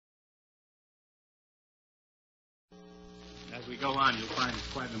As we go on, you'll find it's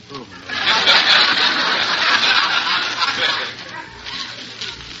quite an improvement.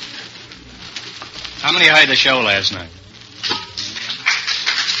 How many heard the show last night?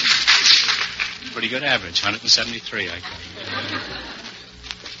 Pretty good average, 173, I got.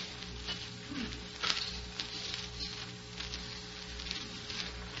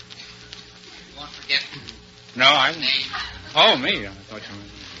 You won't forget. No, I... Name. Oh, me. I thought you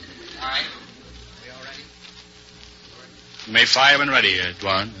meant... All right. We all ready? You may fire when ready,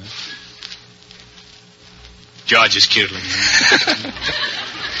 Dwan. George is cutling.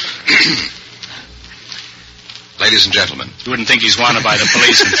 Ladies and gentlemen. You wouldn't think he's wanted by the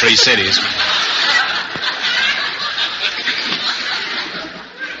police in 3 cities.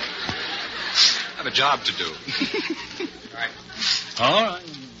 I have a job to do. All right. All right.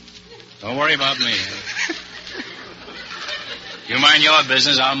 Don't worry about me. You mind your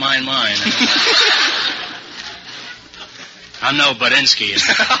business, I'll mind mine. I'm no Budinsky.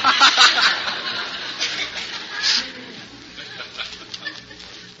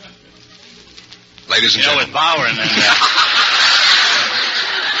 Ladies and gentlemen. With Bauer and then...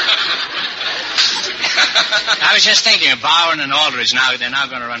 I was just thinking of Bauer and Aldridge now. They're now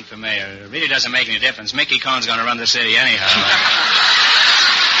going to run for mayor. It really doesn't make any difference. Mickey Cohn's going to run the city anyhow.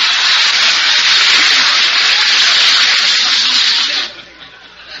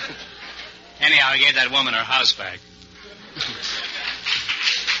 Anyhow, I gave that woman her house back.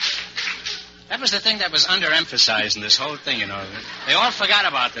 That was the thing that was underemphasized in this whole thing, you know. They all forgot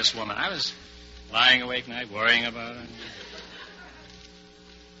about this woman. I was lying awake night worrying about her.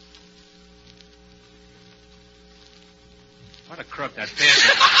 What a crook that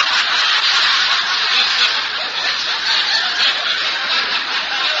Pearson.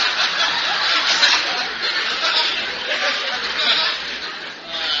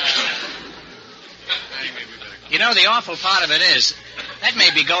 You know, the awful part of it is, that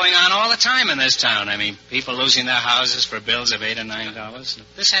may be going on all the time in this town. I mean, people losing their houses for bills of $8 or $9.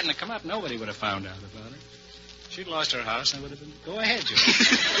 If this hadn't come up, nobody would have found out about it. She'd lost her house, and it would have been, go ahead, George.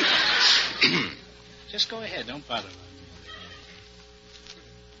 Just go ahead, don't bother me.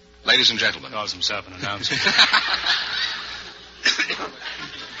 Ladies and gentlemen. Calls himself an announcer.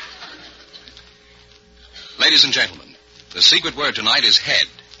 Ladies and gentlemen, the secret word tonight is head.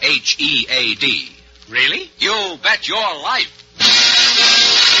 H-E-A-D. Really? You bet your life.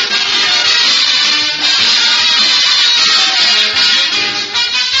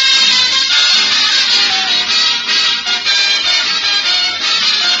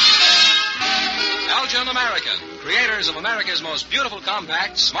 Elgin American, creators of America's most beautiful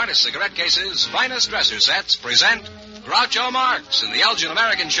compacts, smartest cigarette cases, finest dresser sets, present Groucho Marx in the Elgin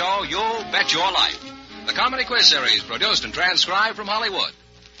American show, You Bet Your Life. The comedy quiz series produced and transcribed from Hollywood.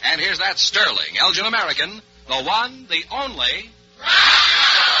 And here's that sterling Elgin American, the one, the only...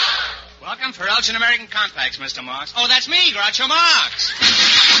 Welcome for Elgin American Compacts, Mr. Marx. Oh, that's me, Groucho Marx.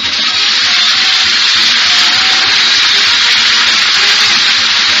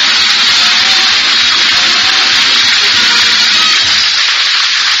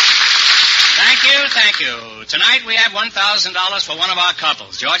 Thank you. Tonight we have $1,000 for one of our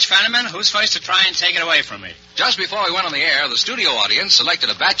couples. George Fenneman, who's first to try and take it away from me? Just before we went on the air, the studio audience selected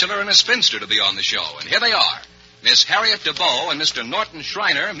a bachelor and a spinster to be on the show. And here they are. Miss Harriet DeBow and Mr. Norton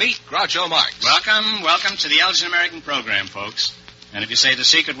Schreiner meet Groucho Marx. Welcome to the Elgin American program, folks. And if you say the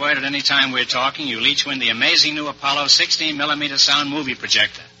secret word at any time we're talking, you'll each win the amazing new Apollo 16mm sound movie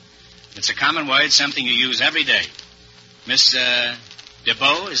projector. It's a common word, something you use every day. Miss,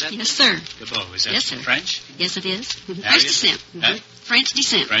 DeBow, is that? Yes, sir. DeBow, is that yes, sir. French? Yes, it is. French descent. Huh? French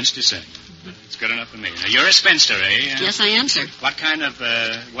descent. French descent. It's good enough for me. Now, you're a spinster, eh? Yes, I am, sir. What kind of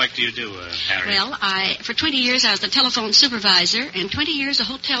work do you do, Harry? Well, for 20 years I was a telephone supervisor and 20 years a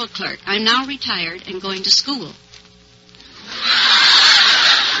hotel clerk. I'm now retired and going to school.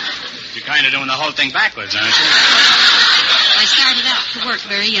 You're kind of doing the whole thing backwards, aren't you? I started out to work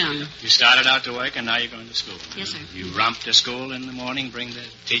very young. You started out to work and now you're going to school. Yes, sir. You romp to school in the morning, bring the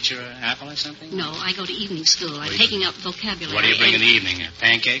teacher an apple or something? No, I go to evening school. I'm taking up vocabulary. What do you bring in the evening?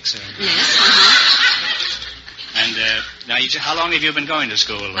 Pancakes? Or... Yes, And now, how long have you been going to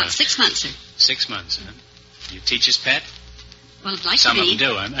school? About 6 months, sir. 6 months, huh? You teacher's pet? Well, I'd like Some to be.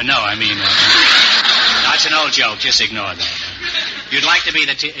 Some of them do. No, I mean, that's an old joke. Just ignore that. You'd like to be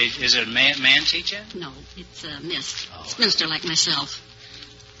the is it a man teacher? No, it's a miss. Spinster like myself.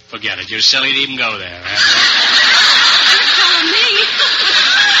 Forget it. You're silly to even go there. You're telling me.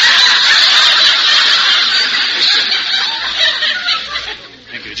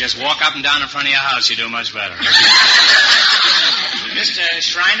 If you just walk up and down in front of your house, you do much better. Mr.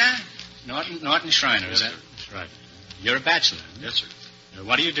 Schreiner? Norton Schreiner, is that? right. You're a bachelor. Huh? Yes, sir.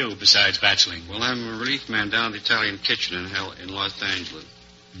 What do you do besides bachelling? Well, I'm a relief man down at the Italian kitchen in Los Angeles.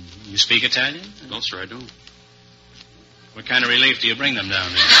 You speak Italian? No, sir, I don't. What kind of relief do you bring them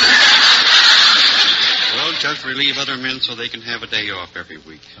down there? Well, just relieve other men so they can have a day off every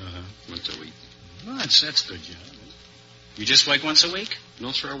week. Uh-huh. Once a week. Well, that's a good job. You just work once a week?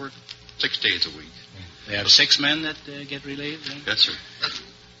 No, sir, I work 6 days a week. They have 6 men that get relieved? Huh? Yes, sir.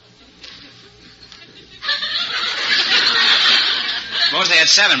 Suppose they had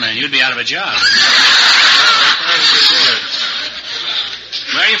 7 men. You'd be out of a job.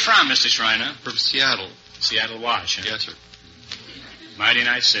 Where are you from, Mr. Schreiner? From Seattle. Seattle, Wash, huh? Yes, sir. Mighty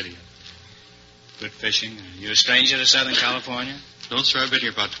nice city. Good fishing. You a stranger to Southern California? No, sir, I've been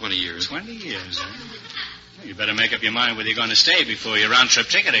here about 20 years. 20 years, huh? Well, you better make up your mind whether you're going to stay before your round-trip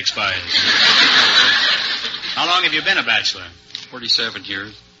ticket expires. How long have you been a bachelor? 47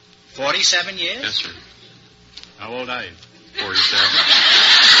 years. 47 years? Yes, sir. How old are you? 47.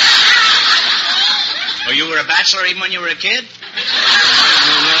 Oh, you were a bachelor even when you were a kid? No,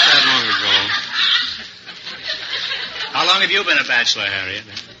 not that long ago. How long have you been a bachelor, Harriet?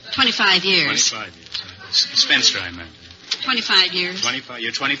 25 years. 25 years. Spinster, I meant. 25 years. 25.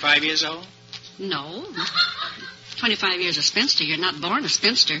 You're 25 years old? No. 25 years a spinster. You're not born a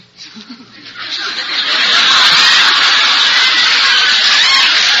spinster.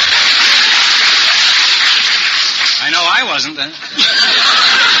 I know I wasn't, then.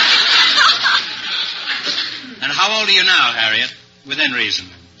 And how old are you now, Harriet? Within reason.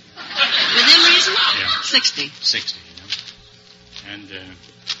 Within reason? Yeah. 60. 60, you know. And,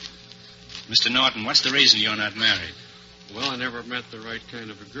 Mr. Norton, what's the reason you're not married? Well, I never met the right kind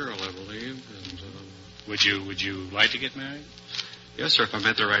of a girl, I believe. And, Would you like to get married? yes, sir, if I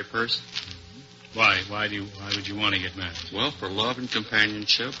met the right person. Why? Why would you want to get married? Well, for love and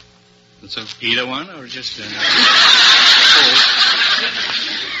companionship. And so, Either one, or just...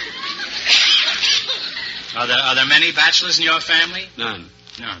 Are there many bachelors in your family? none.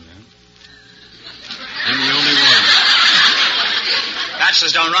 None, huh? I'm the only one.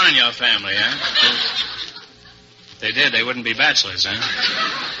 Bachelors don't run in your family, huh? If they did, they wouldn't be bachelors, huh?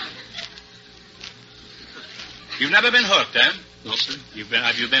 You've never been hooked, huh? No, sir.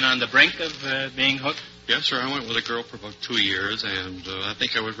 Have you been on the brink of being hooked? Yes, sir, I went with a girl for about 2 years, and I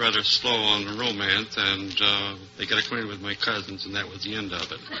think I was rather slow on the romance, and they got acquainted with my cousins, and that was the end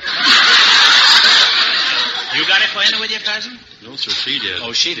of it. You got acquainted with your cousin? No, sir, she did.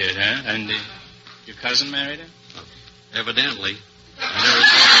 Oh, she did, huh? And your cousin married her? Evidently. I never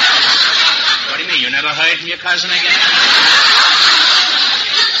saw her. What do you mean? You never heard from your cousin again?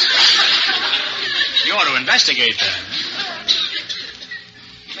 You ought to investigate that, huh?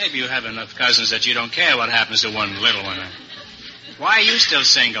 Maybe you have enough cousins that you don't care what happens to one little one. Why are you still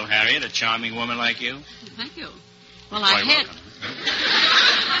single, Harriet, a charming woman like you? Thank you. Well, Quite welcome.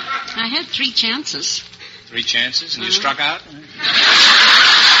 I had 3 chances. 3 chances, and you struck out?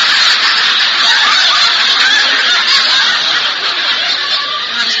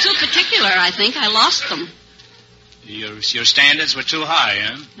 I was too particular, I think. I lost them. Your standards were too high,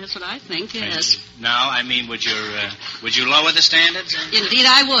 huh? That's what I think, yes. Now, I mean, would you lower the standards? Indeed,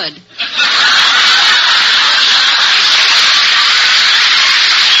 I would.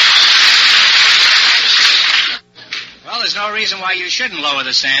 Well, there's no reason why you shouldn't lower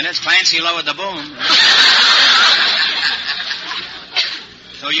the standards. Clancy lowered the boom.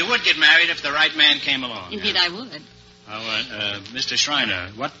 So you would get married if the right man came along. Indeed, I would. Mr. Schreiner,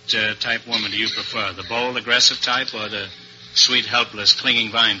 what type woman do you prefer? The bold, aggressive type or the sweet, helpless, clinging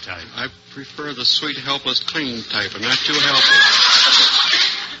vine type? I prefer the sweet, helpless, clinging type, and not too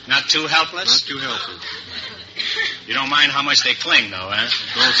helpless. Not too helpless? Not too helpless. You don't mind how much they cling, though, huh?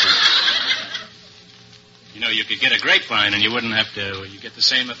 No, sir. You know, you could get a grapevine and you wouldn't have to... You get the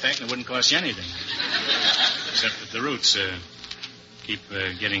same effect and it wouldn't cost you anything. Except that the roots keep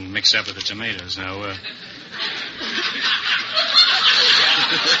getting mixed up with the tomatoes. Now,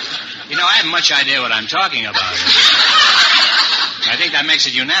 you know, I haven't much idea what I'm talking about. I think that makes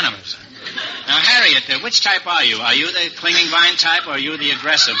it unanimous. Now, Harriet, which type are you? Are you the clinging vine type or are you the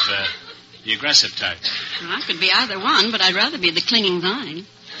aggressive type? Well, I could be either one, but I'd rather be the clinging vine.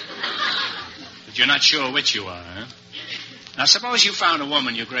 But you're not sure which you are, huh? Now, suppose you found a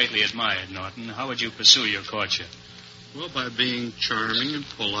woman you greatly admired, Norton. How would you pursue your courtship? Well, by being charming and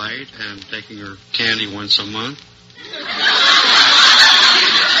polite and taking her candy once a month.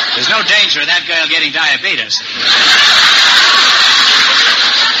 There's no danger of that girl getting diabetes.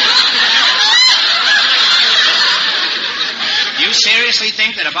 You seriously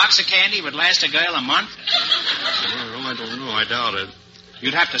think that a box of candy would last a girl a month? Well, I don't know. I doubt it.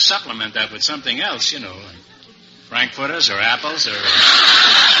 You'd have to supplement that with something else, you know. Frankfurters or apples or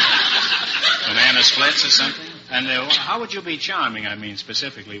banana splits or something? And how would you be charming, I mean,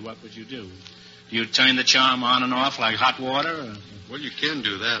 specifically? What would you do? Do you turn the charm on and off like hot water? Or? Well, you can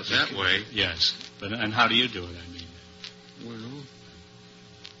do that way. Yes. And how do you do it, I mean?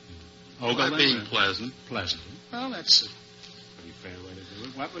 Well, by being pleasant. Pleasant. Well, that's a pretty fair way to do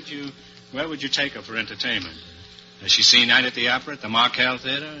it. Where would you take her for entertainment? Has she seen Night at the Opera at the Markel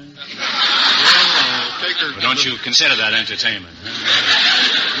Theater? Well, I'll take her. But don't you consider that entertainment? Huh?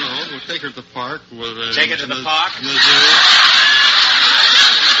 No, we'll take her to the park. Take her to the park? In the zoo.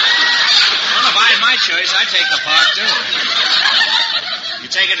 Well, if I had my choice, I'd take the park, too. You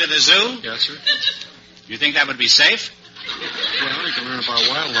take her to the zoo? Yes, sir. You think that would be safe? Well, you can learn about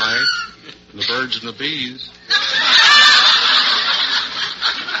wildlife, and the birds and the bees.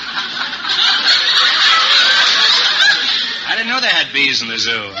 I didn't know they had bees in the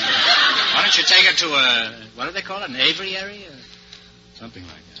zoo. Why don't you take her to what do they call it, an aviary? Or something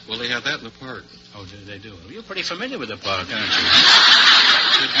like that. Well, they have that in the park. Oh, they do? Well, you're pretty familiar with the park, aren't you?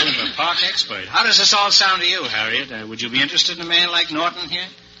 You're kind of a park expert. How does this all sound to you, Harriet? Would you be interested in a man like Norton here?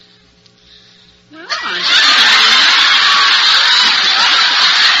 Well,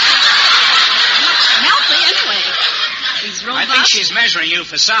 healthy anyway. He's robust. I think she's measuring you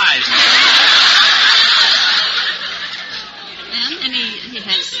for size, Mary. And he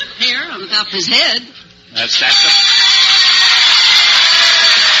has hair on the top of his head. That's the...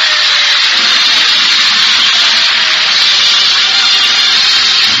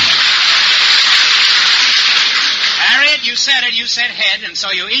 Harriet, you said it. You said head, and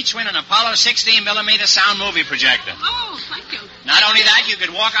so you each win an Apollo 16mm sound movie projector. Oh, thank you. Not only that, you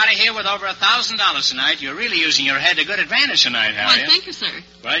could walk out of here with over $1,000 tonight. You're really using your head to good advantage tonight, Harriet. Why, thank you, sir.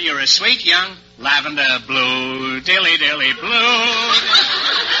 Well, you're a sweet young lavender blue, dilly blue.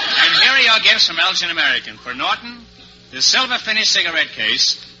 And here are your gifts from Elgin American. For Norton, this silver finished cigarette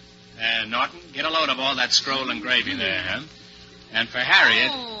case. Norton, get a load of all that scroll and gravy there, huh? And for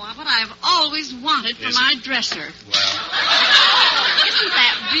Harriet... Oh, what I've always wanted for my dresser. Well... Isn't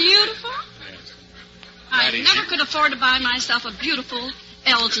that beautiful? Yes. I never could afford to buy myself a beautiful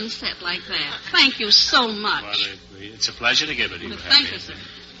Elgin set like that. Thank you so much. Well, it's a pleasure to give it to you, Thank you, sir.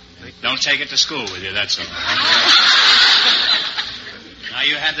 Don't take it to school with you, that's all. Now,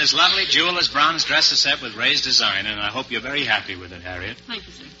 you had this lovely jeweler's bronze dresser set with raised design, and I hope you're very happy with it, Harriet. Thank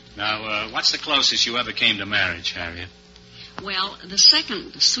you, sir. Now, what's the closest you ever came to marriage, Harriet? Well, the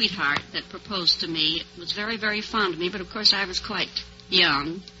second sweetheart that proposed to me was very, very fond of me, but of course I was quite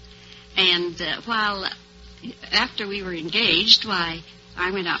young. And after we were engaged, I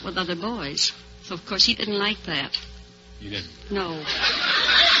went out with other boys. So, of course, he didn't like that. You didn't? No.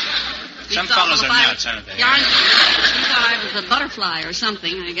 Some fellows are nuts, aren't they? He thought I was a butterfly or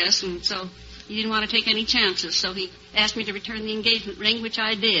something, I guess, and so he didn't want to take any chances. So he asked me to return the engagement ring, which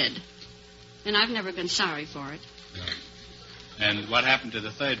I did. And I've never been sorry for it. No. And what happened to the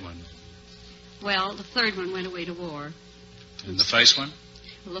third one? Well, the third one went away to war. And the first one?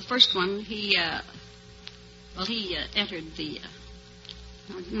 Well, the first one, he entered the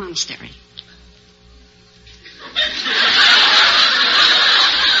monastery.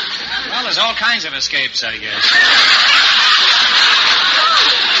 Well, there's all kinds of escapes, I guess.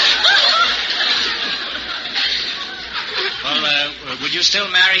 Well, would you still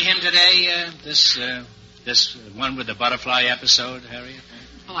marry him today, this one with the butterfly episode, Harriet?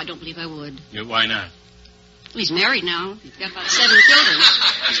 Oh, I don't believe I would. Why not? Well, he's married now. He's got about 7 children.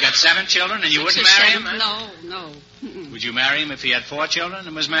 He's got 7 children, and you 6 wouldn't or marry 7. him? Huh? No. Mm-mm. Would you marry him if he had 4 children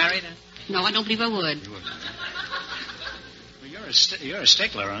and was married? No, I don't believe I would. You wouldn't. Well, you're a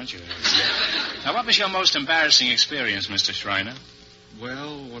stickler, aren't you? Now, what was your most embarrassing experience, Mr. Schreiner?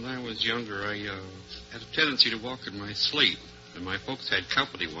 Well, when I was younger, I had a tendency to walk in my sleep. And my folks had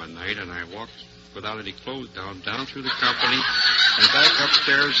company one night, and I walked without any clothes down through the company, and back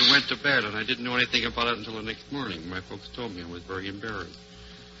upstairs and went to bed. And I didn't know anything about it until the next morning. My folks told me. I was very embarrassed.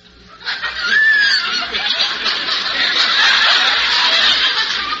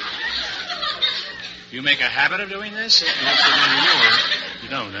 You make a habit of doing this? Not anymore. You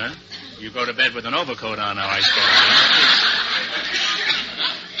don't, huh? You go to bed with an overcoat on now, I suppose. Huh?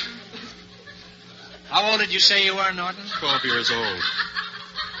 How old did you say you were, Norton? 12 years old.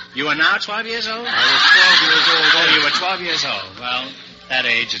 You are now 12 years old? I was 12 years old. Oh, you were 12 years old. Well, that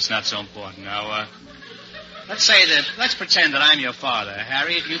age, it's not so important. Now, let's pretend that I'm your father.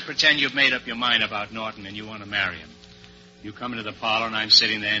 Harriet, you pretend you've made up your mind about Norton and you want to marry him. You come into the parlor and I'm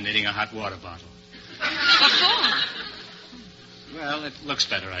sitting there knitting a hot water bottle. What for? Well, it looks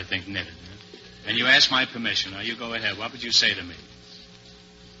better, I think, knitted. Huh? And you ask my permission. Now, you go ahead. What would you say to me?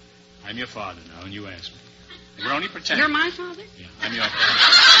 I'm your father now, and you ask me. We're only pretending. You're my father? Yeah, I'm your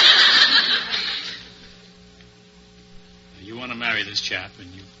father. You want to marry this chap, and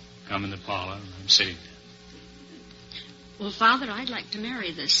you come in the parlor, and I'm sitting there. Well, Father, I'd like to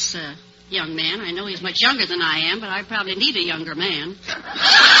marry this young man. I know he's much younger than I am, but I probably need a younger man.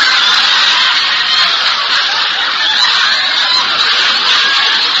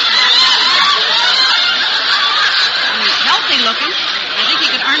 He's healthy looking. I think he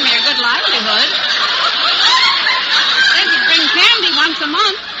could earn me a good livelihood. Said he'd bring candy once a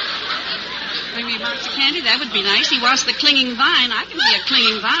month. Bring me a box of candy, that would be nice. He wants the clinging vine. I can be a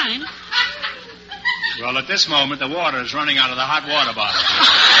clinging vine. Well, at this moment, the water is running out of the hot water bottle.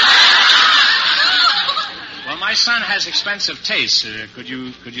 Well, my son has expensive tastes. Could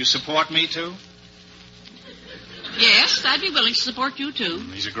you support me, too? Yes, I'd be willing to support you, too.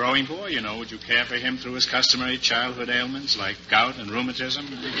 He's a growing boy, you know. Would you care for him through his customary childhood ailments like gout and rheumatism?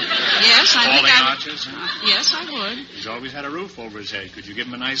 Yes, I Falling think I... arches? Yes, I would. He's always had a roof over his head. Could you give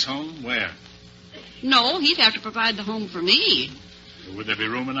him a nice home? Where? No, he'd have to provide the home for me. Would there be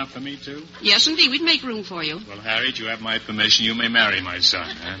room enough for me, too? Yes, indeed. We'd make room for you. Well, Harriet, you have my permission. You may marry my son.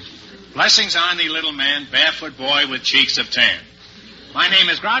 Huh? Blessings on thee, little man, barefoot boy with cheeks of tan. My name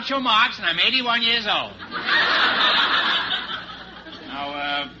is Groucho Marx, and I'm 81 years old.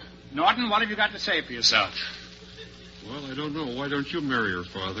 Now, Norton, what have you got to say for yourself? Well, I don't know. Why don't you marry her,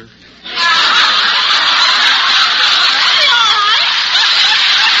 Father?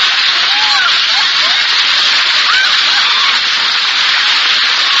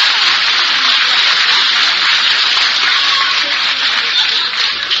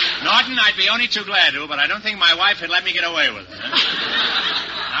 Norton, I'd be only too glad to, but I don't think my wife would let me get away with it.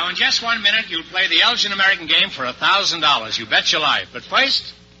 Huh? Now, in just 1 minute, you'll play the Elgin American game for $1,000. You bet your life. But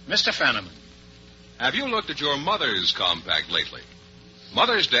first, Mr. Fenneman. Have you looked at your mother's compact lately?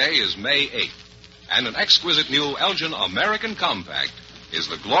 Mother's Day is May 8th, and an exquisite new Elgin American compact is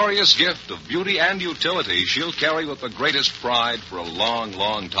the glorious gift of beauty and utility she'll carry with the greatest pride for a long,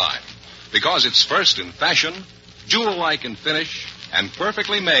 long time. Because it's first in fashion, jewel-like in finish, and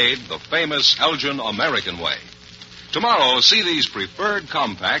perfectly made the famous Elgin American way. Tomorrow, see these preferred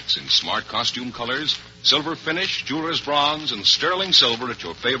compacts in smart costume colors, silver finish, jeweler's bronze, and sterling silver at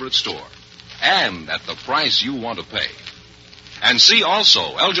your favorite store. And at the price you want to pay. And see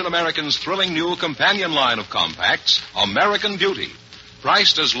also Elgin American's thrilling new companion line of compacts, American Beauty,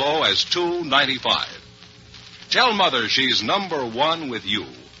 priced as low as $2.95. Tell Mother she's number one with you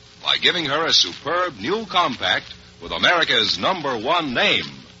by giving her a superb new compact with America's number one name,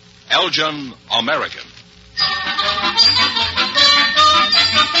 Elgin American.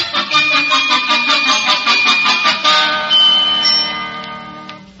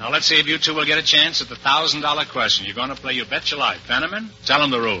 Now, let's see if you two will get a chance at the $1,000 question. You're going to play You Bet Your Life. Fenneman, tell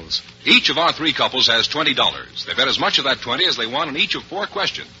them the rules. Each of our three couples has $20. They bet as much of that 20 as they want in each of 4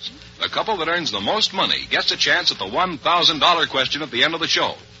 questions. The couple that earns the most money gets a chance at the $1,000 question at the end of the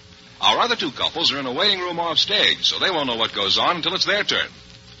show. Our other 2 couples are in a waiting room off stage, so they won't know what goes on until it's their turn.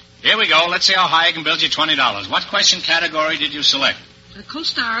 Here we go. Let's see how high I can build you $20. What question category did you select?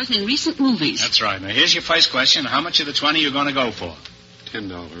 Co-stars in recent movies. That's right. Now, here's your first question. How much of the 20 you're going to go for? $10.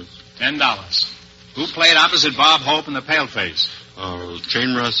 $10. Who played opposite Bob Hope in The Paleface?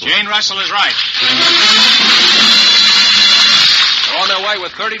 Jane Russell. Jane Russell is right. They're on their way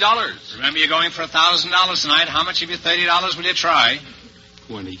with $30. Remember, you're going for $1,000 tonight. How much of your $30 will you try?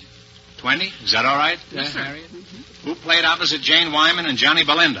 20. 20? Is that all right, Yes, sir. Harriet? Mm-hmm. Who played opposite Jane Wyman and Johnny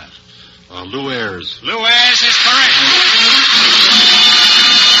Belinda? Lou Ayres. Lou Ayres is correct.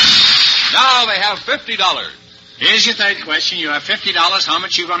 Now they have $50. Here's your third question. You have $50. How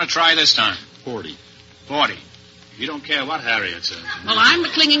much are you going to try this time? 40. 40. You don't care what Harriet says. Well, I'm the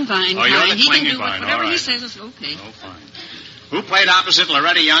clinging vine. Oh, you're kind. the He clinging can do vine. whatever All he right. says is okay. Oh, fine. Who played opposite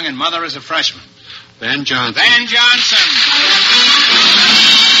Loretta Young and Mother as a freshman? Van Johnson. Van Johnson.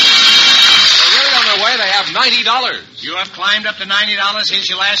 They're really on their way. They have $90. You have climbed up to $90. Here's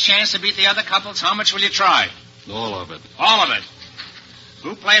your last chance to beat the other couples. How much will you try? All of it. All of it.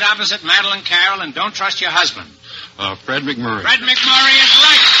 Who played opposite Madeline Carroll and Don't Trust Your Husband? Fred McMurray. Fred McMurray is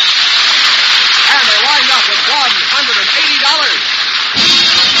right. And they wind up with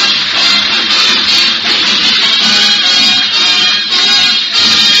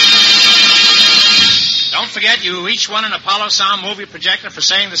 $180. Don't forget, you each won an Apollo Sound movie projector for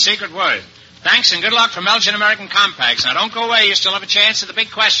saying the secret word. Thanks and good luck from Elgin American Compacts. Now, don't go away. You still have a chance at the big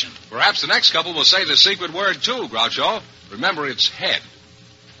question. Perhaps the next couple will say the secret word, too, Groucho. Remember, it's head.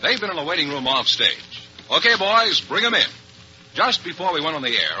 They've been in a waiting room off stage. Okay, boys, bring them in. Just before we went on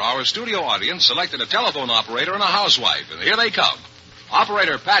the air, our studio audience selected a telephone operator and a housewife, and here they come.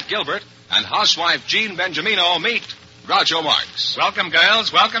 Operator Pat Gilbert and housewife Jean Benjamino meet Groucho Marx. Welcome,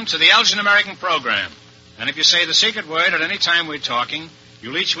 girls. Welcome to the Elgin American program. And if you say the secret word at any time we're talking,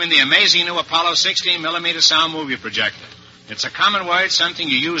 you'll each win the amazing new Apollo 16mm sound movie projector. It's a common word, something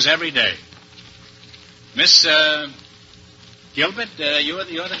you use every day. Miss Gilbert, you're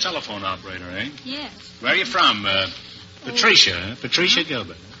the telephone operator, eh? Yes. Where are you from? Patricia, huh? Patricia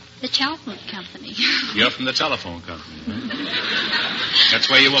Gilbert. The telephone company. You're from the telephone company, huh? That's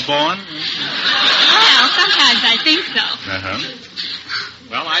where you were born? Well, sometimes I think so. Uh-huh.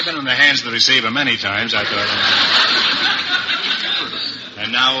 Well, I've been in the hands of the receiver many times. I thought.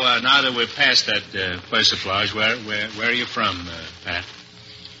 And now that we've passed that persiflage, where are you from, Pat?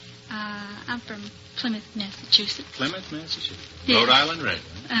 I'm from Plymouth, Massachusetts. Plymouth, Massachusetts. Yes. Rhode Island Red.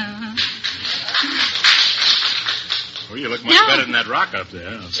 Uh-huh. Well, you look much better than that rock up there.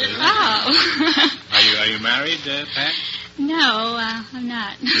 I'll say that. Oh. Are you married, Pat? No, I'm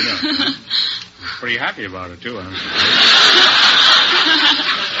not. You know, huh? Pretty happy about it too, huh?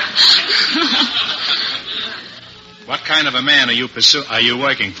 What kind of a man are you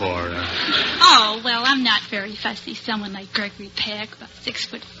working for? Oh, well, I'm not very fussy. Someone like Gregory Peck, about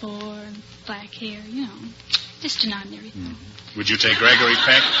 6'4", and black hair, just an ordinary thing. Would you take Gregory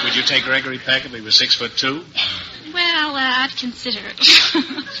Peck? Would you take Gregory Peck if he was 6'2"? Well, I'd consider it.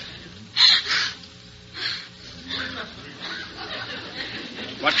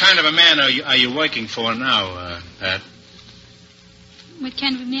 What kind of a man are you working for now, Pat? What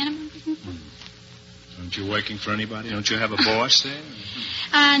kind of a man am I working for? Aren't you working for anybody? Don't you have a boss there?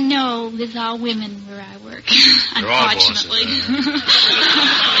 No, there's all women where I work. They're all unfortunately. bosses,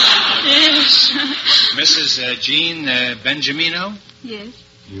 Yes. Mrs. Jean Benjamino? Yes.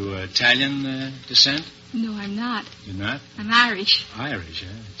 You Italian descent? No, I'm not. You're not? I'm Irish. Irish,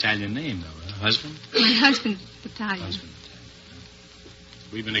 huh? Italian name, though, huh? Husband? My husband's Italian. Husband.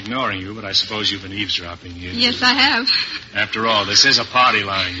 We've been ignoring you, but I suppose you've been eavesdropping here. Yes, I have. After all, this is a party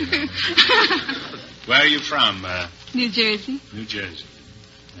line. Where are you from? New Jersey. New Jersey.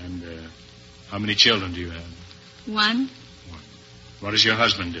 And how many children do you have? One. What does your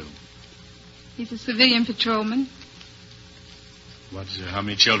husband do? He's a civilian patrolman. How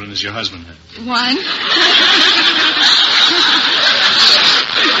many children does your husband have? One.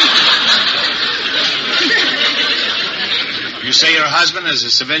 You say your husband is a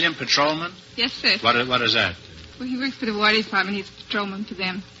civilian patrolman? Yes, sir. What is that? Well, he works for the War Department. He's a patrolman for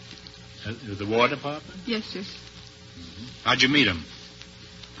them. The War Department? Yes, sir. How'd you meet him?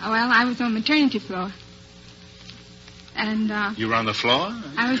 Well, I was on maternity floor. And, You were on the floor?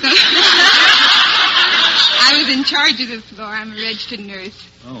 I was in charge of the floor. I'm a registered nurse.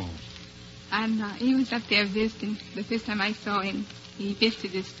 Oh. And he was up there visiting. The first time I saw him, he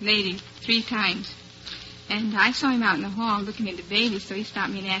visited this lady 3 times. And I saw him out in the hall looking at the baby, so he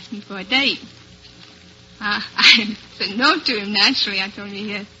stopped me and asked me for a date. I said no to him, naturally. I told him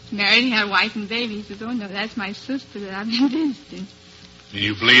he had married, he had a wife and baby. He says, oh, no, that's my sister that I've been visiting. Do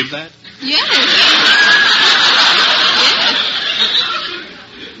you believe that? Yes.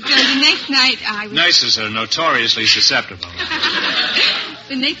 So the next night I was... Nurses are notoriously susceptible.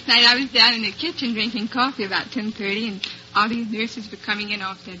 The next night I was down in the kitchen drinking coffee about 10:30, and all these nurses were coming in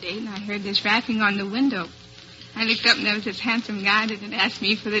off their date, and I heard this rapping on the window. I looked up, and there was this handsome guy that had asked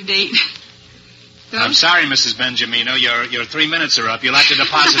me for the date. So, I'm sorry, Mrs. Benjamino. Your 3 minutes are up. You'll have to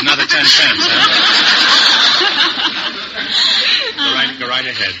deposit another 10 cents, huh? Go right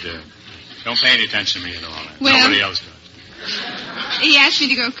ahead. Don't pay any attention to me at all. Well, nobody else does. He asked me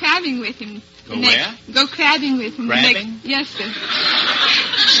to go crabbing with him. Go where? Go crabbing with him. Crabbing? Yes, sir.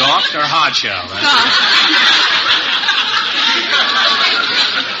 Soft or hard shell? Huh? Soft.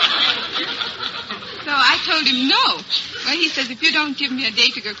 So I told him no. Well, he says, if you don't give me a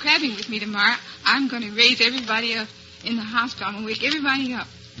date to go crabbing with me tomorrow, I'm going to raise everybody up in the hospital. I'm going to wake everybody up.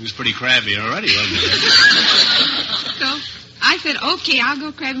 He was pretty crabby already, wasn't he? So I said, okay, I'll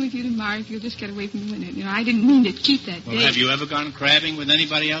go crabbing with you tomorrow if you'll just get away from the window. I didn't mean to keep that Well, date. have you ever gone crabbing with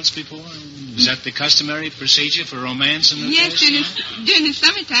anybody else before? Is that the customary procedure for romance in the Yes, place? during the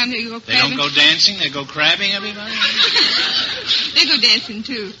summertime they go They crabbing. don't go dancing? They go crabbing, everybody? They go dancing,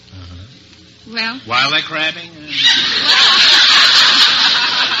 too. Well, While they're crabbing?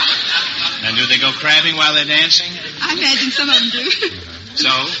 And do they go crabbing while they're dancing? I imagine some of them do. So,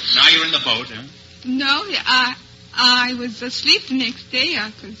 now you're in the boat, huh? No, I was asleep the next day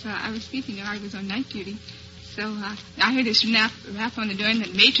because I was sleeping. I was on night duty. So I heard this rap on the door, and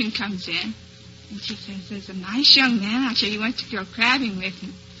the matron comes in. And she says, there's a nice young man out here. He wants to go crabbing with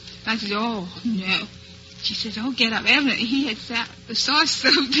him. I said, oh, no. She says, oh, get up. Evidently, he had saw the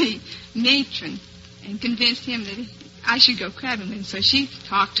the matron and convinced him that I should go crabbing with him. So she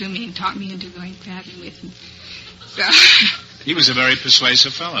talked to me and talked me into going crabbing with him. So He was a very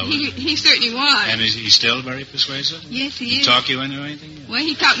persuasive fellow. he certainly was. And is he still very persuasive? Yes, he is. Talk you into anything? Well,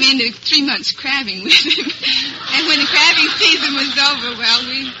 he talked me into 3 months crabbing with him. And when the crabbing season was over, well,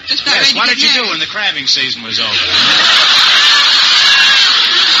 we just got ready Yes, what to did get you do married. when the crabbing season was over?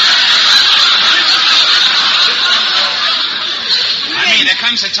 I mean, there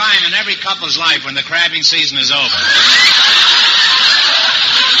comes a time in every couple's life when the crabbing season is over.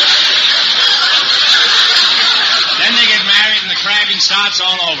 Then they get married and the crabbing starts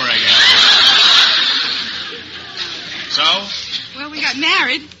all over again. So, Well, we got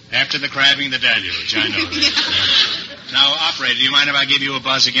married. after the crabbing, the deluge. I know that. Yeah. Now, operator, do you mind if I give you a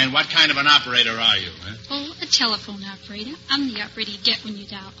buzz again? What kind of an operator are you? Huh? Oh, a telephone operator. I'm the operator you get when you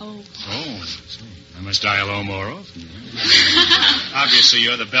dial O. Oh, I see. I must dial O more often. Huh? Obviously,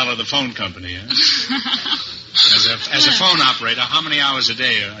 you're the belle of the phone company. Huh? As a phone operator, how many hours a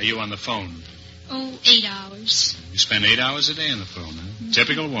day are you on the phone? Oh, 8 hours. You spend 8 hours a day on the phone, huh?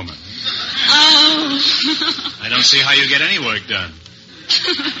 Typical woman. Huh? Oh. I don't see how you get any work done.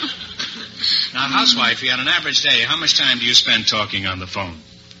 Now, housewife, you had an average day. How much time do you spend talking on the phone?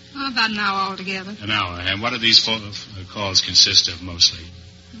 Oh, about an hour altogether. An hour. And what do these calls consist of mostly?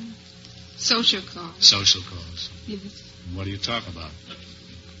 Social calls. Social calls. Yes. And what do you talk about?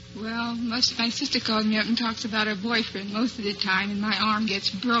 Well, my sister calls me up and talks about her boyfriend most of the time, and my arm gets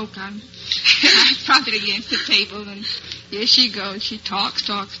broke. I prop it against the table, and here she goes. She talks.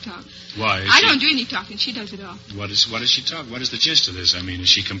 Why? I don't do any talking. She does it all. What does she talk? What is the gist of this? I mean, is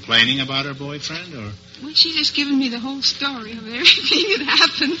she complaining about her boyfriend, or? Well, she's just giving me the whole story of everything that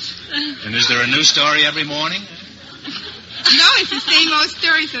happens. And is there a new story every morning? No, it's the same old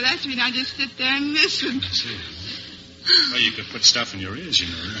story, so that's when I just sit there and listen. I see. Well, you could put stuff in your ears, you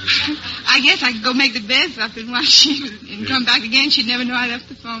know. I guess I could go make the beds up and watch she and come back again. She'd never know I left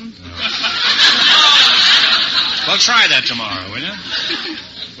the phone. Well, try that tomorrow, will you?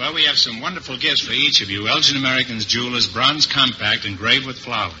 Well, we have some wonderful gifts for each of you. Elgin American's Jewelers Bronze Compact engraved with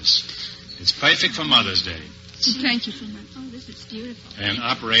flowers. It's perfect for Mother's Day. Thank you so much. Oh, this is beautiful. And,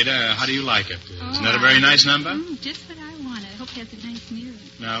 operator, how do you like it? Isn't that a very nice number? Just what I want. I hope it has a nice mirror.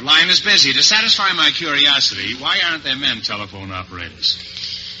 Now, line is busy. To satisfy my curiosity, why aren't there men telephone operators?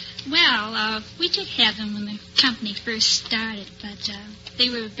 Well, we did have them when the company first started, but they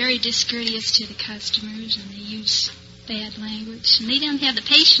were very discourteous to the customers, and they used bad language. And they didn't have the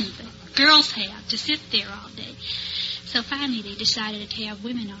patience that girls have to sit there all day. So finally they decided to have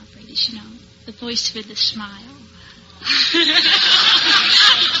women operators, you know, the voice with the smile.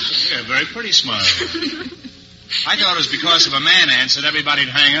 Yeah, very pretty smile. I thought it was because if a man answered, everybody'd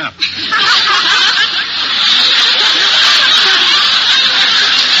hang up.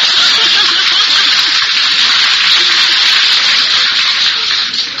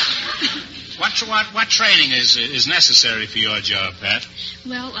 What training is necessary for your job, Pat?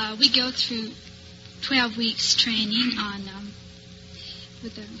 Well, we go through 12 weeks training on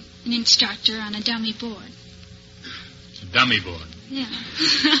with an instructor on a dummy board. A dummy board. Yeah.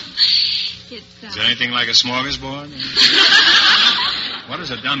 It's, Is it anything like a smorgasbord? What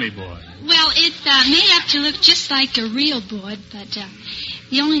is a dummy board? well, it's made up to look just like a real board, but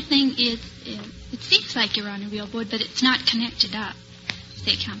the only thing is it seems like you're on a real board, but it's not connected up.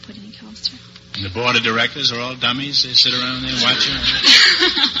 They can't put any closer. And the board of directors are all dummies? They sit around there watching?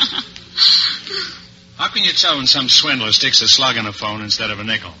 How can you tell when some swindler sticks a slug in a phone instead of a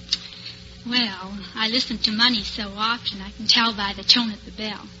nickel? Well, I listen to money so often, I can tell by the tone of the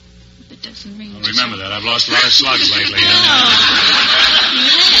bell. If it doesn't ring. Well, remember that. I've lost a lot of slugs lately.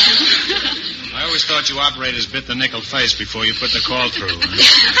 I always thought you operators bit the nickel face before you put the call through.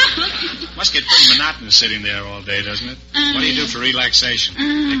 Must get pretty monotonous sitting there all day, doesn't it? What do you do for relaxation?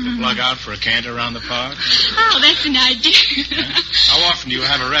 Take the plug out for a canter around the park? Oh, that's an idea. How often do you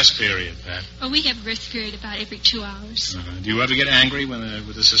have a rest period, Pat? Well, we have a rest period about every 2 hours. Do you ever get angry with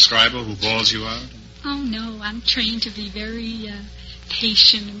a subscriber who bawls you out? Oh, no, I'm trained to be very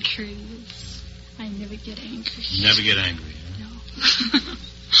patient and courteous. I never get angry. You never get angry, huh? No.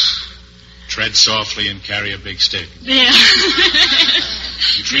 Tread softly and carry a big stick. There.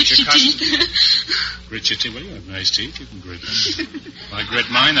 You treat Grit your your customers. teeth. Grit your teeth. Well, you have nice teeth. You can grit them. If I grit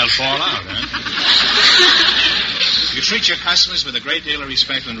mine, they'll fall out, huh? You treat your customers with a great deal of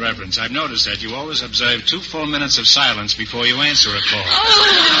respect and reverence. I've noticed that you always observe 2 full minutes of silence before you answer a call.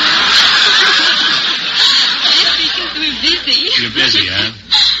 Oh. That's because we're busy. You're busy, huh?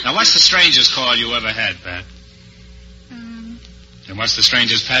 Now, what's the strangest call you ever had, Pat? And what's the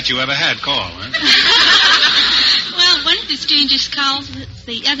strangest Pat you ever had call, huh? Well, one of the strangest calls was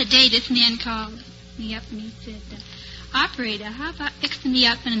the other day. This man called me up and he said, Operator, how about fixing me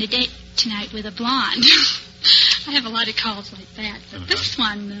up on a date tonight with a blonde? I have a lot of calls like that, but this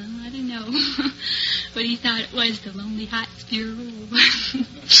one, I don't know what he thought it was, the Lonely Hearts Bureau.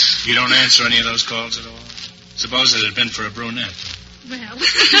 You don't answer any of those calls at all? Suppose it had been for a brunette. Well.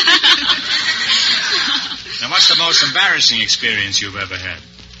 Now, what's the most embarrassing experience you've ever had?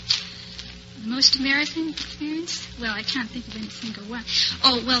 The most embarrassing experience? Well, I can't think of any single one.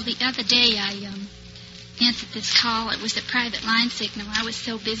 Oh, well, the other day I answered this call. It was a private line signal. I was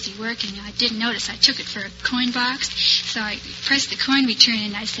so busy working, I didn't notice. I took it for a coin box, so I pressed the coin return,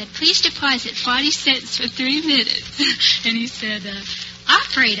 and I said, please deposit 40 cents for 3 minutes. And he said,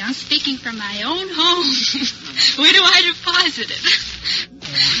 operator, I'm speaking from my own home. Where do I deposit it?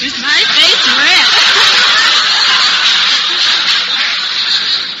 With my face red.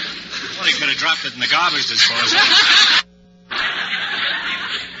 Well, he could have dropped it in the garbage disposal.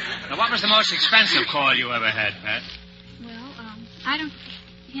 Now, what was the most expensive call you ever had, Pat? Well, I don't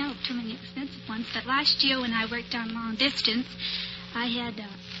have too many expensive ones, but last year when I worked on long distance, I had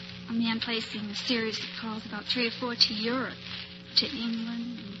a man placing a series of calls, about 3 or 4 to Europe, to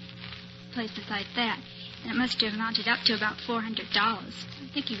England, and places like that. And it must have amounted up to about $400. I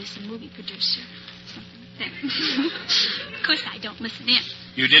think he was a movie producer, something like that. Of course, I don't listen in.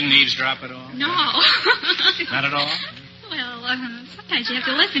 You didn't eavesdrop at all? No. Not at all? Well, sometimes you have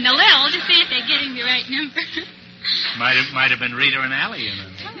to listen a little to see if they're getting the right number. Might have been Rita and Allie, you know.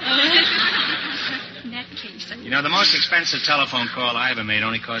 In that case. You know, the most expensive telephone call I ever made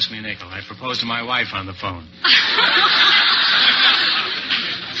only cost me a nickel. I proposed to my wife on the phone.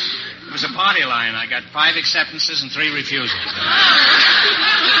 It was a party line. I got 5 acceptances and 3 refusals.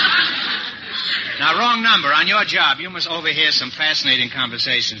 Now, wrong number. On your job, you must overhear some fascinating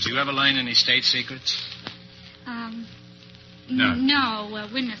conversations. Do you ever learn any state secrets? No. No,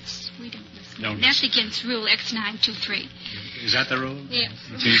 we don't listen. Don't That's listen. against Rule X923. Is that the rule? Yes.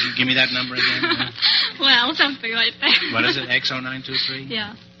 Can you give me that number again? Huh? Well, something like that. What is it, X0923?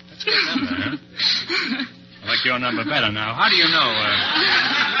 Yeah. That's a good number, huh? I like your number better now. How do you know?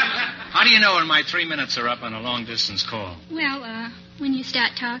 How do you know when my 3 minutes are up on a long-distance call? Well, when you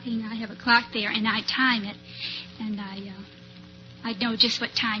start talking, I have a clock there, and I time it, and I know just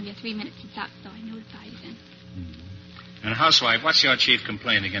what time your 3 minutes is up, so I notify you then. And, housewife, what's your chief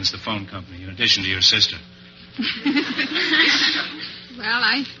complaint against the phone company, in addition to your sister? Well,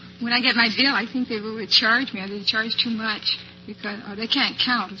 when I get my bill, I think they overcharge me, or they charge too much, or they can't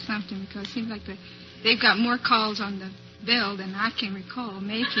count or something, because it seems like they've got more calls on the bill than I can recall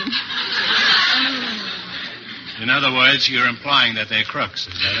making. In other words, you're implying that they're crooks,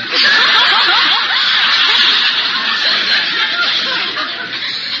 is that it?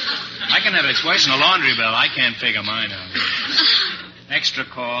 I can have it's worse than a laundry bill. I can't figure mine out. Extra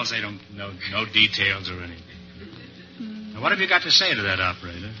calls, they don't know no details or anything. Now, what have you got to say to that,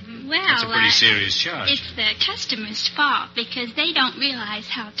 operator? Well, That's a pretty serious charge. It's the customer's fault because they don't realize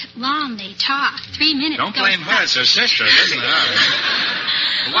how long they talk. 3 minutes. Don't blame her. It's her sister. It isn't her.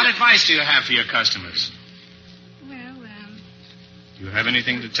 Well, what advice do you have for your customers? Well, Do you have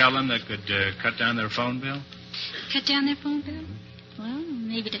anything to tell them that could cut down their phone bill? cut down their phone bill? Well,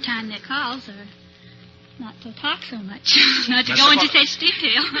 maybe to time their calls or not to talk so much. Not to go into such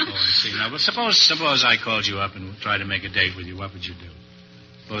detail. Oh, I see. Now, well, suppose I called you up and tried to make a date with you. What would you do?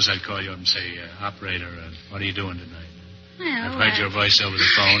 Suppose I'd call you up and say, operator, what are you doing tonight? Well, I've heard your voice over the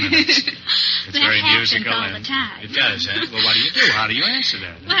phone, and it's that very happens musical. all the time. It does, huh? Well, what do you do? How do you answer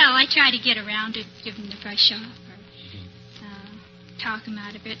that? Huh? Well, I try to get around to give them the brush off or talk them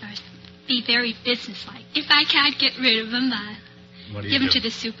out of it or be very businesslike. If I can't get rid of them, What do you give do? them to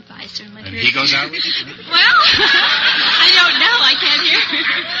the supervisor and let And her... he goes out with you? Well, I don't know. I can't hear.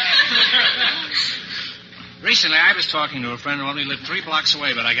 Recently, I was talking to a friend who only lived 3 blocks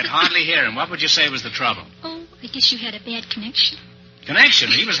away, but I could hardly hear him. What would you say was the trouble? Oh, I guess you had a bad connection.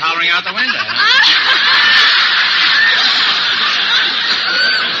 Connection? He was hollering out the window. Huh?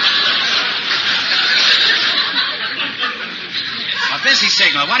 A busy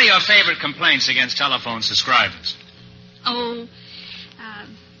signal. What are your favorite complaints against telephone subscribers? Oh,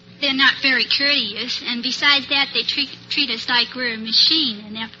 they're not very courteous, and besides that, they treat us like we're a machine,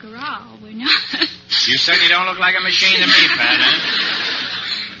 and after all, we're not. You certainly don't look like a machine to me, Pat,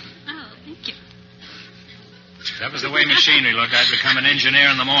 huh? Oh, thank you. If that was the way machinery looked, I'd become an engineer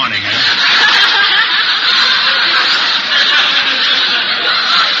in the morning, huh?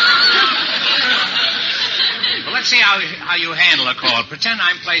 Well, let's see how you handle a call. Pretend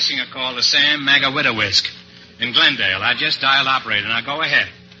I'm placing a call to Sam Magawiddawisk in Glendale. I just dialed operator. Now go ahead.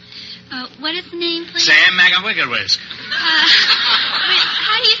 What is the name, please? Sam Magawiddawisk.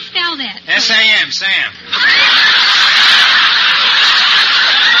 How do you spell that? S-A-M, Sam.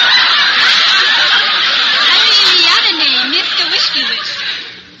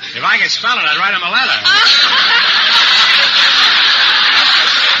 spell it. I'd write him a letter.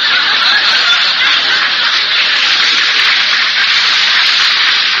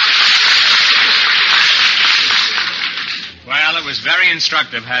 Well, it was very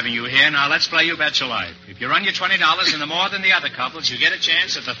instructive having you here. Now, let's play You Bet Your Life. If you run your $20 into more than the other couples, you get a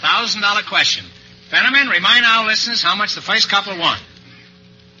chance at the $1,000 question. Fenneman, remind our listeners how much the first couple won.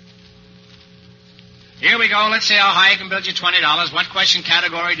 Here we go. Let's see how high you can build your $20. What question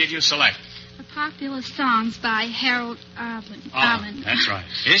category did you select? The popular songs by Harold Arlen. That's right.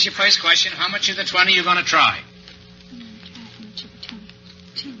 Here's your first question. How much of the 20 are you going to try?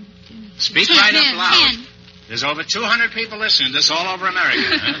 Speak right up loud. 10. There's over 200 people listening to this all over America.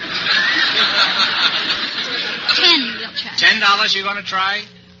 Huh? 10 we'll try. $10 you're going to try?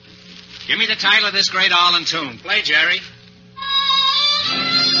 Give me the title of this great Arlen tune. Play, Jerry.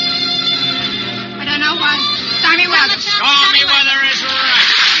 I don't know why. Stormy Weather. Stormy Weather is right.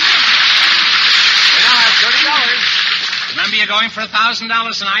 We now have $30. Remember, you're going for $1,000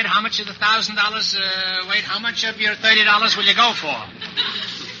 tonight. How much of the $1,000, wait, how much of your $30 will you go for?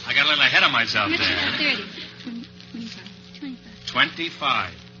 I got a little ahead of myself there. 30.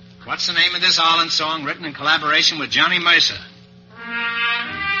 25. What's the name of this Arlen song written in collaboration with Johnny Mercer?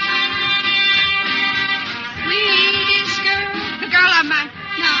 Sweetest girl. The girl of my...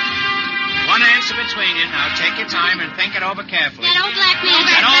 No. One answer between you. Now, take your time and think it over carefully. That old black man.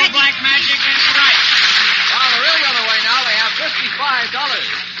 That old black magic is right. Well, the real runaway now, they have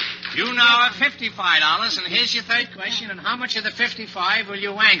 $55. You now have $55, and here's your third question. And how much of the 55 will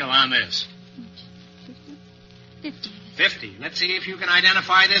you wangle on this? 50. 50. Let's see if you can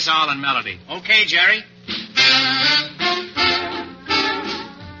identify this Arlen melody. Okay, Jerry.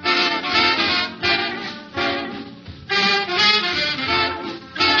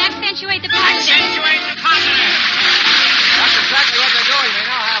 Accentuate the positive. Accentuate the positive. That's exactly what they're doing. They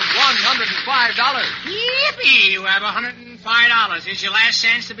now have $105. Yippee! You have $105. Here's your last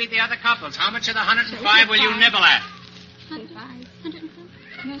chance to beat the other couples. How much of the 105 will you nibble at? 105.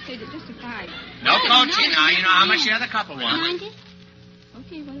 No, say just a 5. No coaching. Now you know how much the other couple won. 90?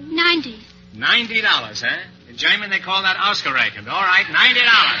 Okay, what is it? 90. $90, huh? In German, they call that Ausgerechnet. All right, $90,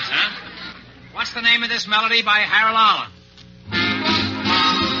 huh? What's the name of this melody by Harold Arlen?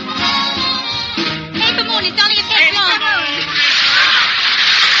 Paper Moon, it's only a bit long.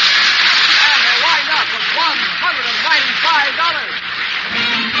 And they wind up with $195.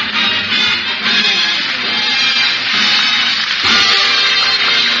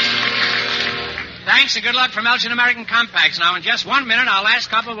 Thanks and good luck from Elgin American Compacts. Now, in just 1 minute, our last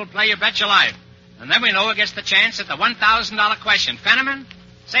couple will play You Bet Your Life. And then we know who gets the chance at the $1,000 question. Fenneman,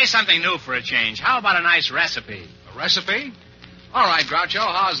 say something new for a change. How about a nice recipe? A recipe? All right, Groucho,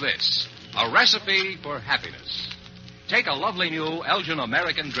 how's this? A recipe for happiness. Take a lovely new Elgin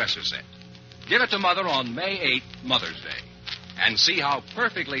American dresser set. Give it to Mother on May 8th, Mother's Day, and see how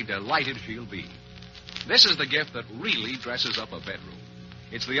perfectly delighted she'll be. This is the gift that really dresses up a bedroom.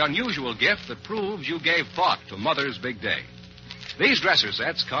 It's the unusual gift that proves you gave thought to Mother's big day. These dresser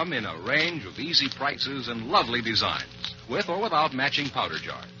sets come in a range of easy prices and lovely designs, with or without matching powder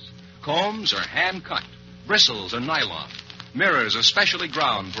jars. Combs are hand-cut, bristles are nylon, mirrors are specially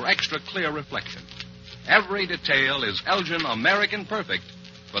ground for extra clear reflection. Every detail is Elgin American perfect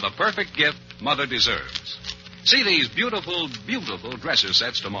for the perfect gift Mother deserves. See these beautiful, beautiful dresser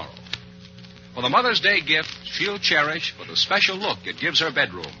sets tomorrow. For the Mother's Day gift she'll cherish for the special look it gives her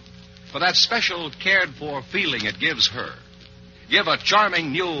bedroom, for that special cared-for feeling it gives her. Give a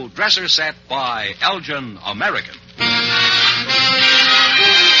charming new dresser set by Elgin American.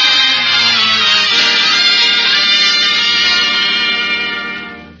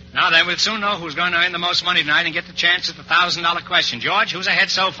 Now then, we'll soon know who's going to earn the most money tonight and get the chance at the $1,000 question. George, who's ahead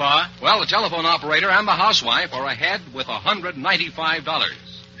so far? Well, the telephone operator and the housewife are ahead with $195.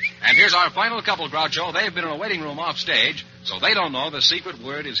 And here's our final couple, Groucho. They've been in a waiting room off stage, so they don't know the secret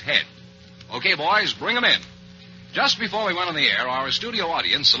word is head. Okay, boys, bring them in. Just before we went on the air, our studio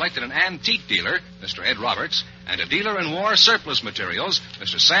audience selected an antique dealer, Mr. Ed Roberts, and a dealer in war surplus materials,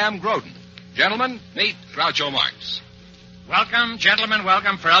 Mr. Sam Groden. Gentlemen, meet Groucho Marx. Welcome, gentlemen,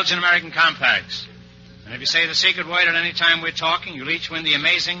 welcome for Elgin American Compacts. And if you say the secret word at any time we're talking, you'll each win the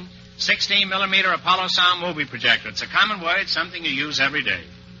amazing 16mm Apollo sound movie projector. It's a common word, something you use every day.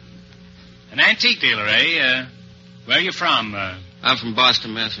 An antique dealer, eh? Where are you from? I'm from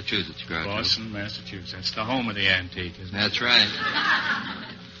Boston, Massachusetts, Groucho. Boston, Massachusetts. That's the home of the antique, isn't it? That's right.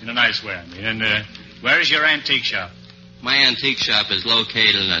 In a nice way, I mean. And where is your antique shop? My antique shop is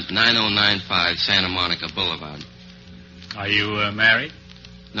located at 9095 Santa Monica Boulevard. Are you married?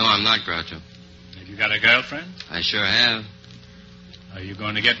 No, I'm not, Groucho. Have you got a girlfriend? I sure have. Are you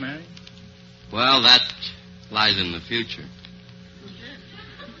going to get married? Well, that lies in the future.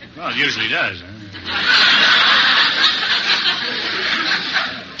 Well, it usually does. Huh?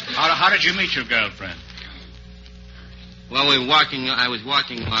 How did you meet your girlfriend? Well, I was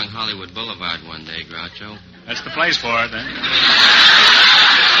walking along Hollywood Boulevard one day, Groucho. That's the place for it, then.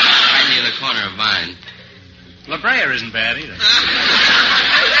 Right near the corner of Vine. La Brea isn't bad, either. I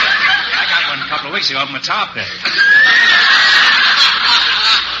got one a couple of weeks ago up in the top there.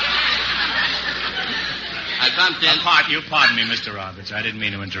 I bumped in... You pardon me, Mr. Roberts. I didn't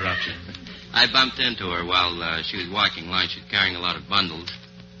mean to interrupt you. I bumped into her while she was walking along. She was carrying a lot of bundles.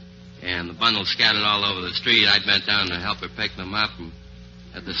 And the bundles scattered all over the street. I bent down to help her pick them up. And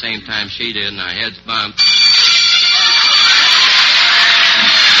at the same time she did, and our heads bumped.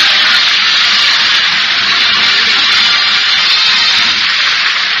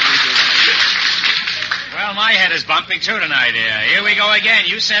 Well, my head is bumping, too, tonight. Here we go again.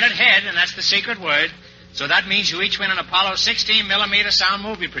 You said it, head, and that's the secret word. So that means you each win an Apollo 16mm sound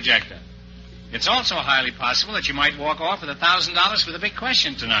movie projector. It's also highly possible that you might walk off with $1,000 for the big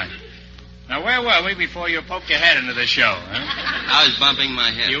question tonight. Now, where were we before you poked your head into the show, huh? I was bumping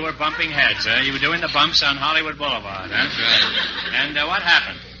my head. You were bumping heads, huh? You were doing the bumps on Hollywood Boulevard, huh? That's right. And what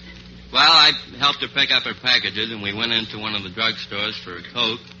happened? Well, I helped her pick up her packages, and we went into one of the drugstores for a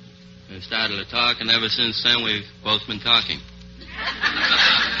Coke and started to talk, and ever since then we've both been talking.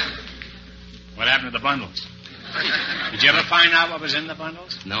 What happened to the bundles? Did you ever find out what was in the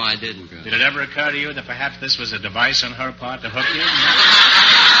bundles? No, I didn't, Groucho. Did it ever occur to you that perhaps this was a device on her part to hook you?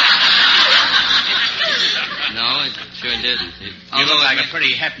 No, it sure didn't. You look like a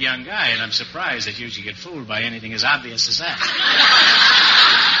pretty hep young guy, and I'm surprised that you should get fooled by anything as obvious as that.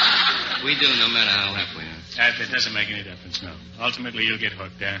 We do, no matter how hep we are. It doesn't make any difference, no. Ultimately, you'll get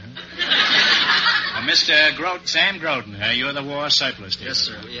hooked, huh? Mr. Sam Groden, you're the war surplus dealer. Yes,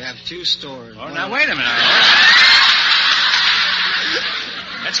 sir. We have 2 stores. Oh, now, wait a minute.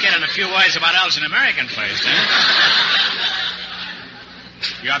 Let's get in a few words about Elgin American first, huh?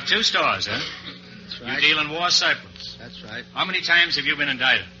 You have 2 stores, huh? That's right. You deal in war surplus. That's right. How many times have you been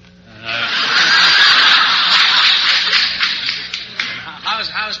indicted?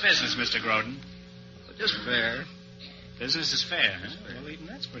 How's business, Mr. Groden? Well, just fair. Business is fair, huh? Well, even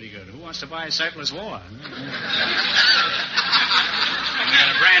that's pretty good. Who wants to buy a surplus war? Huh? We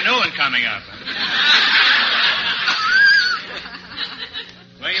got a brand new one coming up. Huh?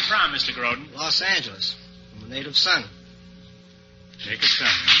 Where are you from, Mr. Groden? Los Angeles. I'm a native son. Native son,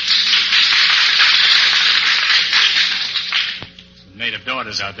 huh? Some native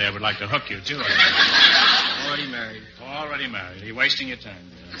daughters out there would like to hook you, too. Already married. Already married. Are you wasting your time?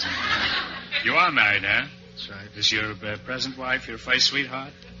 You are married, huh? That's right. Is your present wife your first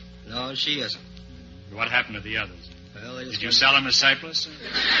sweetheart? No, she isn't. What happened to the others? Well, they just Did you sell them as surplus? No,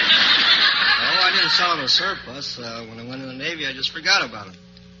 I didn't sell them as surplus. When I went in the Navy, I just forgot about them.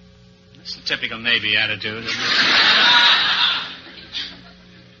 That's the typical Navy attitude.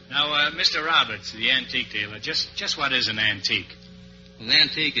 Now, Mr. Roberts, the antique dealer, just what is an antique? An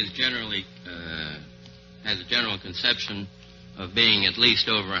antique is generally has a general conception of being at least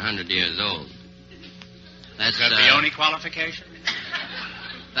over 100 years old. Is that the only qualification?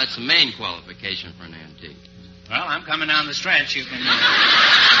 That's the main qualification for an antique. Well, I'm coming down the stretch. You can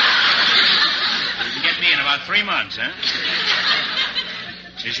get me in about 3 months, huh?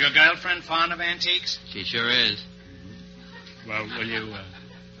 Is your girlfriend fond of antiques? She sure is. Well, will you,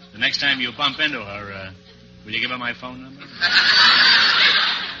 the next time you bump into her, will you give her my phone number?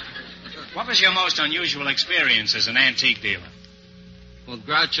 What was your most unusual experience as an antique dealer? Well,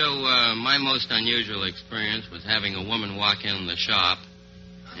 Groucho, my most unusual experience was having a woman walk in the shop,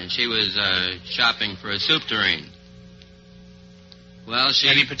 and she was shopping for a soup tureen. Well, she...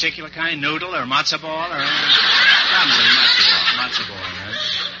 Any particular kind? Noodle or matzo ball? Or Probably matzo ball. Matzo ball,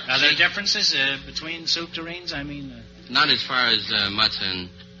 huh? Are there differences between soup tureens? I mean... Not as far as matzo and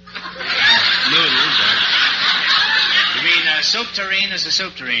noodles. You mean soup tureen is a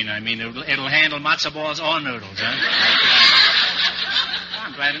soup tureen? I mean, it'll handle matzo balls or noodles, huh?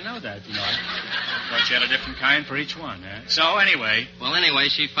 I'm glad to know that, you know. I thought you had a different kind for each one, huh? So, anyway... Well, anyway,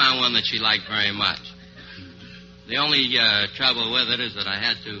 she found one that she liked very much. The only trouble with it is that I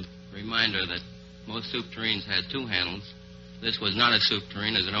had to remind her that most soup tureens had 2 handles. This was not a soup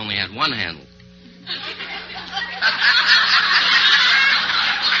tureen, as it only had 1 handle.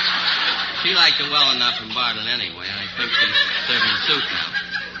 She liked it well enough and bought it anyway. I think she's serving soup now.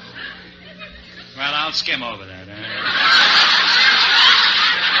 Well, I'll skim over that, huh?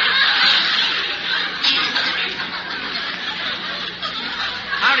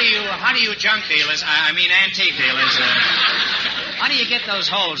 How do you junk dealers, I mean antique dealers, How do you get those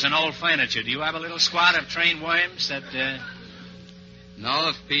holes in old furniture? Do you have a little squad of trained worms that... No,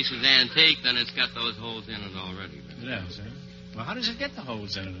 if a piece is antique, then it's got those holes in it already. Yes, huh? Well, how does it get the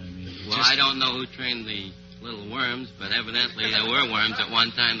holes in it? I mean, I don't know who trained the little worms, but evidently there were worms at one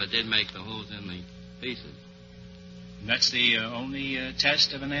time that did make the holes in the pieces. That's the only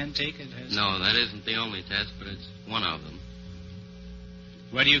test of an antique it has? No, that isn't the only test, but it's one of them.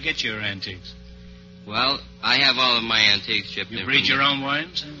 Where do you get your antiques? Well, I have all of my antiques shipped in. You breed your own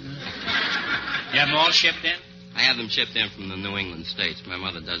worms? You have them all shipped in? I have them shipped in from the New England states. My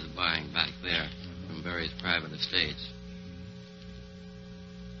mother does the buying back there from various private estates.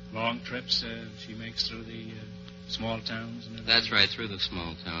 Long trips she makes through the small towns and everything? That's right, through the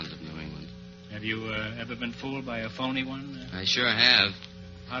small towns of New England. Have you ever been fooled by a phony one? I sure have.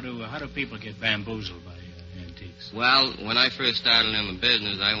 How do people get bamboozled by antiques? Well, when I first started in the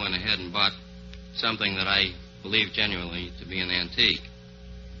business, I went ahead and bought something that I believed genuinely to be an antique.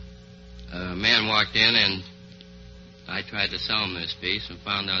 A man walked in, and I tried to sell him this piece and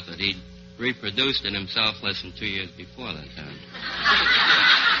found out that he'd reproduced it himself less than 2 years before that time.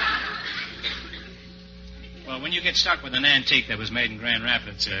 Well, when you get stuck with an antique that was made in Grand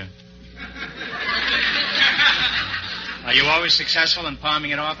Rapids, are you always successful in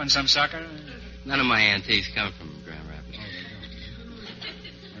palming it off on some sucker? None of my antiques come from Grand Rapids. Oh, they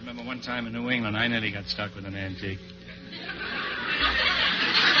don't. I remember one time in New England, I nearly got stuck with an antique.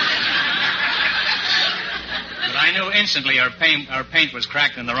 But I knew instantly our paint was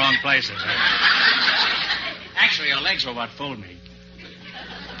cracked in the wrong places. Actually, her legs were what fooled me.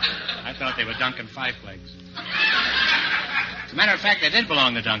 I thought they were Duncan Fife legs. As a matter of fact, they did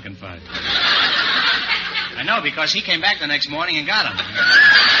belong to Duncan Fife. I know, because he came back the next morning and got them.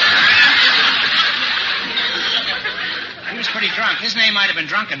 He was pretty drunk. His name might have been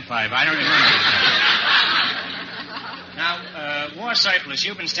Drunken Five. I don't remember. Now, War Surplus,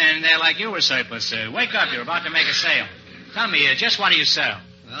 you've been standing there like you were surplus. Wake up. You're about to make a sale. Tell me, just what do you sell?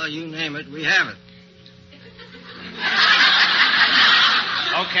 Well, you name it, we have it.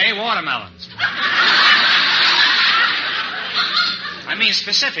 Okay, watermelons. I mean,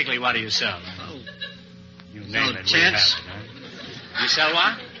 specifically, what do you sell? Oh, You name it, tents. we have it, huh? You sell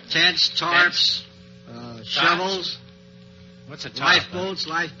what? Tents, tarps, shovels, What's a tarp? lifeboats,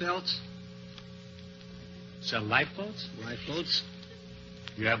 life belts. Sell lifeboats? Lifeboats.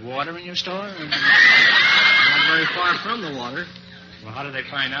 You have water in your store? Not very far from the water. Well, how do they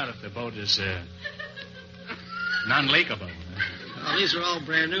find out if the boat is non-leakable? Well, these are all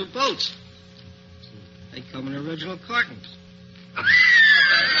brand new boats. They come in original cartons.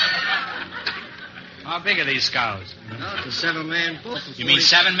 How big are these scows? Well, it's a 7-man boat. You mean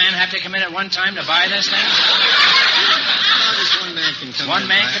 7 men have to come in at one time to buy this thing? Well, just one man can come in. One and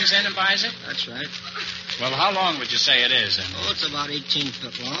man buy it. comes in and buys it? That's right. Well, how long would you say it is? Oh, it's about 18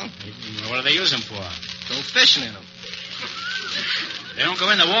 foot long. What do they use them for? Go fishing in them. They don't go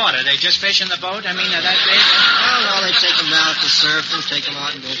in the water. They just fish in the boat? I mean, they're that big? Oh, no, they take them down to surf and take them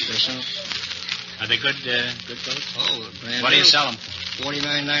out and go fishing. Are they good boats? Oh, brand What new. do you sell them for?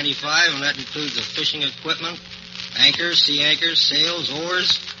 $49.95, and that includes the fishing equipment, anchors, sea anchors, sails,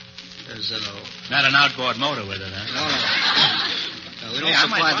 oars. There's Not an outboard motor with it, huh? no. We don't Hey, I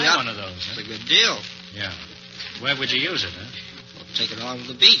might supply buy the one of those. It's Huh? a good deal. Yeah. Where would you use it, huh? We'll take it on to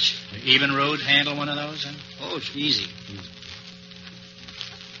the beach. Even Road handle one of those, huh? Oh, it's easy.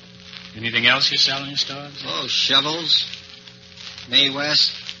 Anything else you sell in your stores? Oh, shovels, May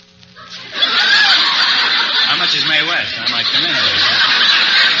West. How much is May West? I might come in there.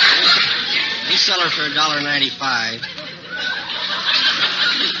 We sell her for $1.95.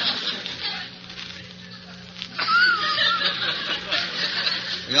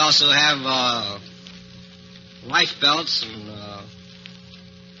 We also have life belts and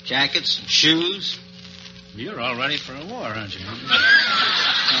jackets and shoes. You're all ready for a war, aren't you? No,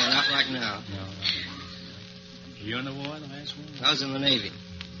 not right now. No. Were you in the war, the last war? I was in the Navy.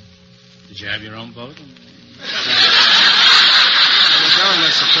 Did you have your own boat? The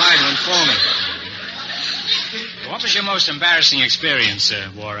government supplied one for me. What was your most embarrassing experience,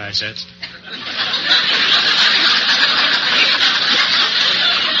 war assets?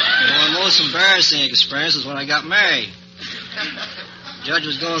 Well, the most embarrassing experience is when I got married. The judge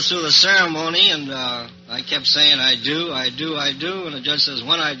was going through the ceremony, and I kept saying, I do, and the judge says,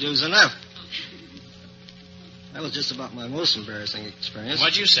 when I do's enough. That was just about my most embarrassing experience.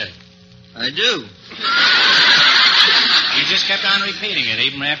 What'd you say? I do. You just kept on repeating it,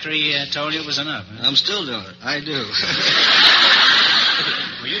 even after he told you it was enough. Huh? I'm still doing it. I do.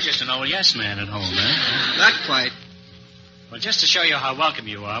 Well, you're just an old yes man at home, eh? Not quite. Well, just to show you how welcome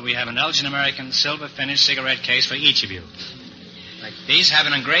you are, we have an Elgin American silver finished cigarette case for each of you. right. These have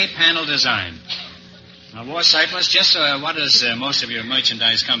an engraved panel design. Now, war surplus, just what does most of your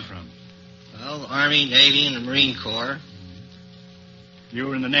merchandise come from? Well, the Army, Navy, and the Marine Corps. You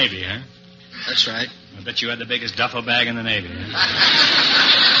were in the Navy, huh? That's right. I bet you had the biggest duffel bag in the Navy, huh?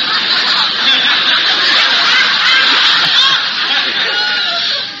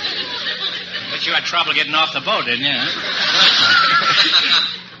 Bet you had trouble getting off the boat, didn't you, huh?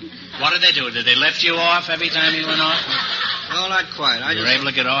 What did they do? Did they lift you off every time you went off? No, not quite. You were able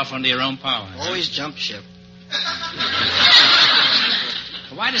to get off under your own power. Always jump ship.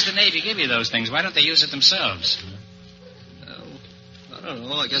 Why does the Navy give you those things? Why don't they use it themselves? I don't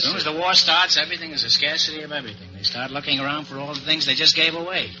know. I guess... As soon as the war starts, everything is a scarcity of everything. They start looking around for all the things they just gave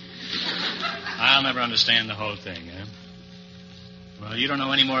away. I'll never understand the whole thing, huh? Well, you don't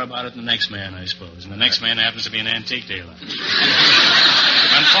know any more about it than the next man, I suppose. And the next man happens to be an antique dealer.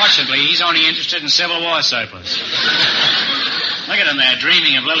 Unfortunately, he's only interested in Civil War surplus. Look at him there,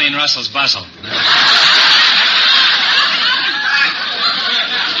 dreaming of Lillian Russell's bustle.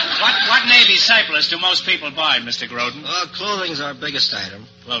 What Navy surplus do most people buy, Mr. Groden? Well, clothing's our biggest item.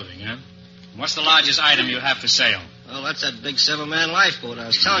 Clothing, huh? What's the largest item you have for sale? Well, that's that big 7-man lifeboat I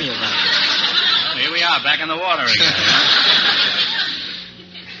was telling you about. Well, here we are, back in the water again.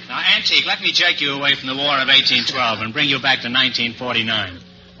 Now, Antique, let me jerk you away from the War of 1812 and bring you back to 1949.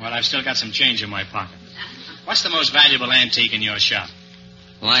 Well, I've still got some change in my pocket. What's the most valuable antique in your shop?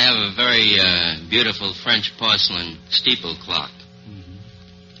 Well, I have a very beautiful French porcelain steeple clock.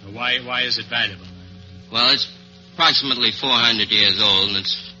 Mm-hmm. Why is it valuable? Well, it's approximately 400 years old, and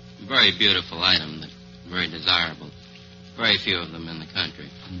it's a very beautiful item, that's very desirable. Very few of them in the country.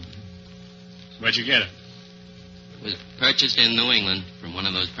 Mm-hmm. Where'd you get it? It was purchased in New England from one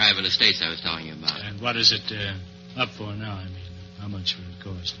of those private estates I was telling you about. And what is it up for now? I mean, how much would it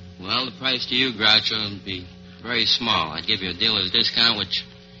cost? Well, the price to you, Groucho, would be very small. I'd give you a dealer's discount, which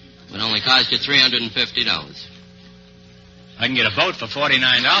would only cost you $350. I can get a boat for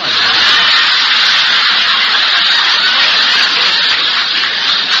 $49.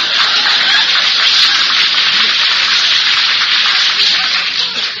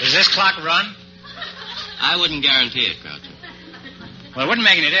 Does this clock run? I wouldn't guarantee it, Groucho. Well, it wouldn't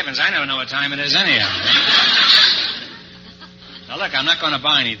make any difference. I never know what time it is anyhow. Now, look, I'm not going to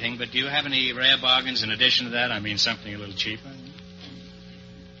buy anything, but do you have any rare bargains in addition to that? I mean, something a little cheaper?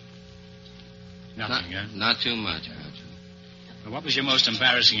 Nothing, huh? Not too much, Groucho. Well, what was your most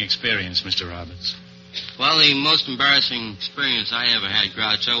embarrassing experience, Mr. Roberts? Well, the most embarrassing experience I ever had,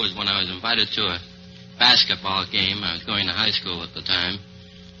 Groucho, was when I was invited to a basketball game. I was going to high school at the time.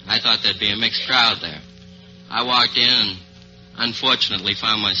 I thought there'd be a mixed crowd there. I walked in and, unfortunately,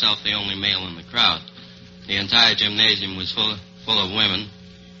 found myself the only male in the crowd. The entire gymnasium was full of women.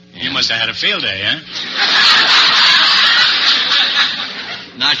 You must have had a field day, huh?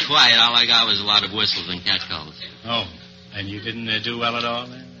 Not quite. All I got was a lot of whistles and catcalls. Oh, and you didn't do well at all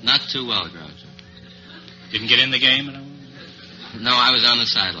then? Not too well, Groucho. Didn't get in the game at all? No, I was on the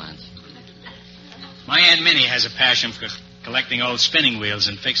sidelines. My Aunt Minnie has a passion for collecting old spinning wheels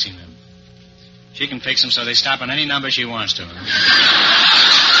and fixing them. She can fix them so they stop on any number she wants to.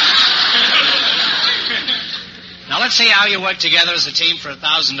 Now, let's see how you work together as a team for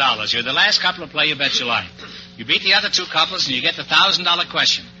 $1,000. You're the last couple to play You Bet Your Life. You beat the other two couples, and you get the $1,000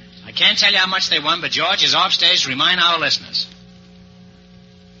 question. I can't tell you how much they won, but George is off stage to remind our listeners.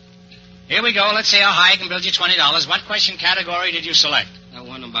 Here we go. Let's see how high I can build you $20. What question category did you select? That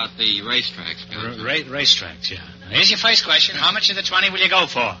one about the racetracks, Groucho. Racetracks, yeah. Now, here's your first question. How much of the 20 will you go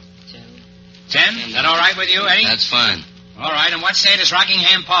for? 10. 10? Is that all right with you, Eddie? That's fine. All right. And what state is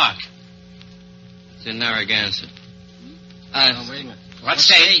Rockingham Park? It's in Narragansett. Oh, wait a minute. What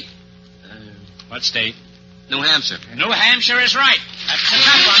state? What state? New Hampshire. New Hampshire is right. That's a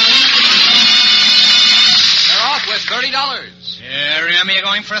tough one. They're off with $30. Remember, you're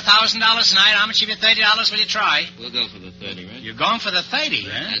going for $1,000 tonight. How much of your $30 will you try? We'll go for the 30, right? You're going for the 30, huh?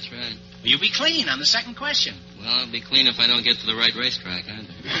 That's right. Well, you'll be clean on the second question. Well, I'll be clean if I don't get to the right racetrack, aren't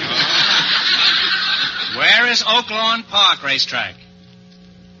I? Where is Oak Lawn Park Racetrack?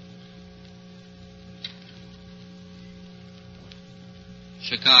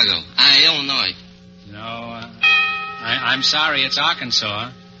 Chicago. Illinois. No, I'm sorry. It's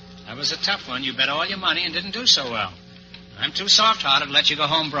Arkansas. That was a tough one. You bet all your money and didn't do so well. I'm too soft-hearted to let you go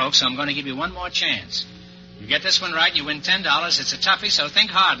home broke, so I'm going to give you one more chance. You get this one right, and you win $10. It's a toughie, so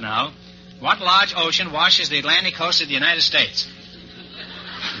think hard now. What large ocean washes the Atlantic coast of the United States?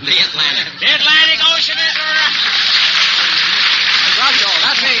 The Atlantic. The Atlantic Ocean is right. Groucho,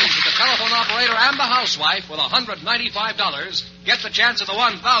 that means that the telephone operator and the housewife with $195 get the chance of the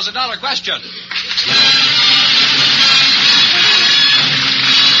 $1,000 question.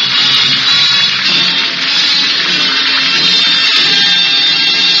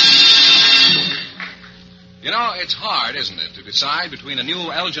 Now, it's hard, isn't it, to decide between a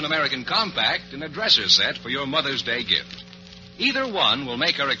new Elgin American Compact and a dresser set for your Mother's Day gift. Either one will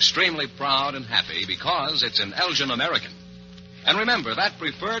make her extremely proud and happy because it's an Elgin American. And remember, that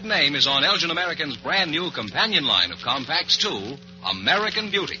preferred name is on Elgin American's brand new companion line of compacts, too, American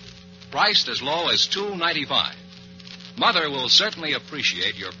Beauty, priced as low as $2.95. Mother will certainly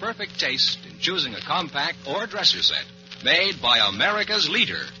appreciate your perfect taste in choosing a compact or dresser set made by America's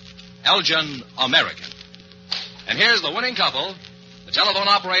leader, Elgin American. And here's the winning couple, the telephone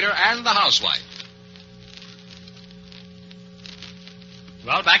operator and the housewife.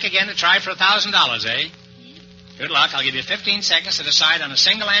 Well, back again to try for $1,000, eh? Good luck. I'll give you 15 seconds to decide on a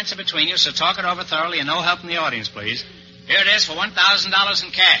single answer between you, so talk it over thoroughly and no help from the audience, please. Here it is for $1,000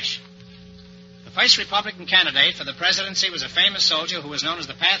 in cash. The first Republican candidate for the presidency was a famous soldier who was known as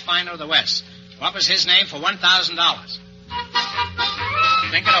the Pathfinder of the West. What was his name for $1,000?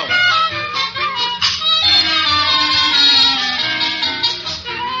 Think it over.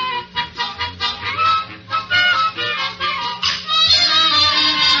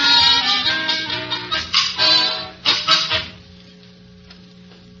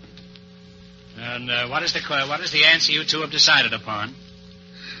 And what is the answer you two have decided upon?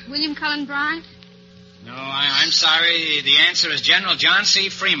 William Cullen Bryant? No, I'm sorry. The answer is General John C.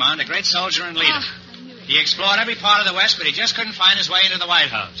 Fremont, a great soldier and leader. Oh, I knew it. He explored every part of the West, but he just couldn't find his way into the White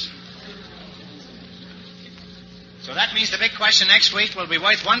House. So that means the big question next week will be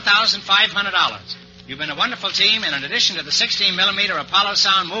worth $1,500. You've been a wonderful team, and in addition to the 16-millimeter Apollo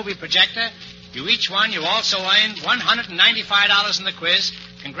Sound movie projector, you also earned $195 in the quiz.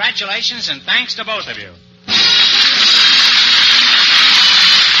 Congratulations, and thanks to both of you.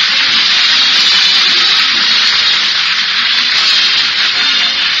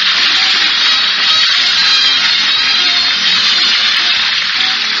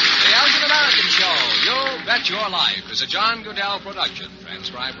 Bet Your Life is a John Goodell production,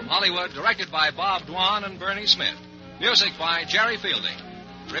 transcribed from Hollywood, directed by Bob Dwan and Bernie Smith. Music by Jerry Fielding.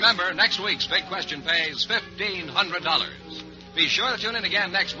 Remember, next week's big question pays $1,500. Be sure to tune in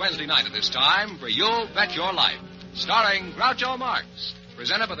again next Wednesday night at this time for You'll Bet Your Life, starring Groucho Marx,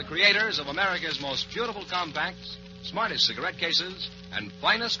 presented by the creators of America's most beautiful compacts, smartest cigarette cases, and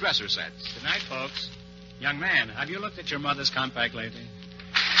finest dresser sets. Good night, folks. Young man, have you looked at your mother's compact lately?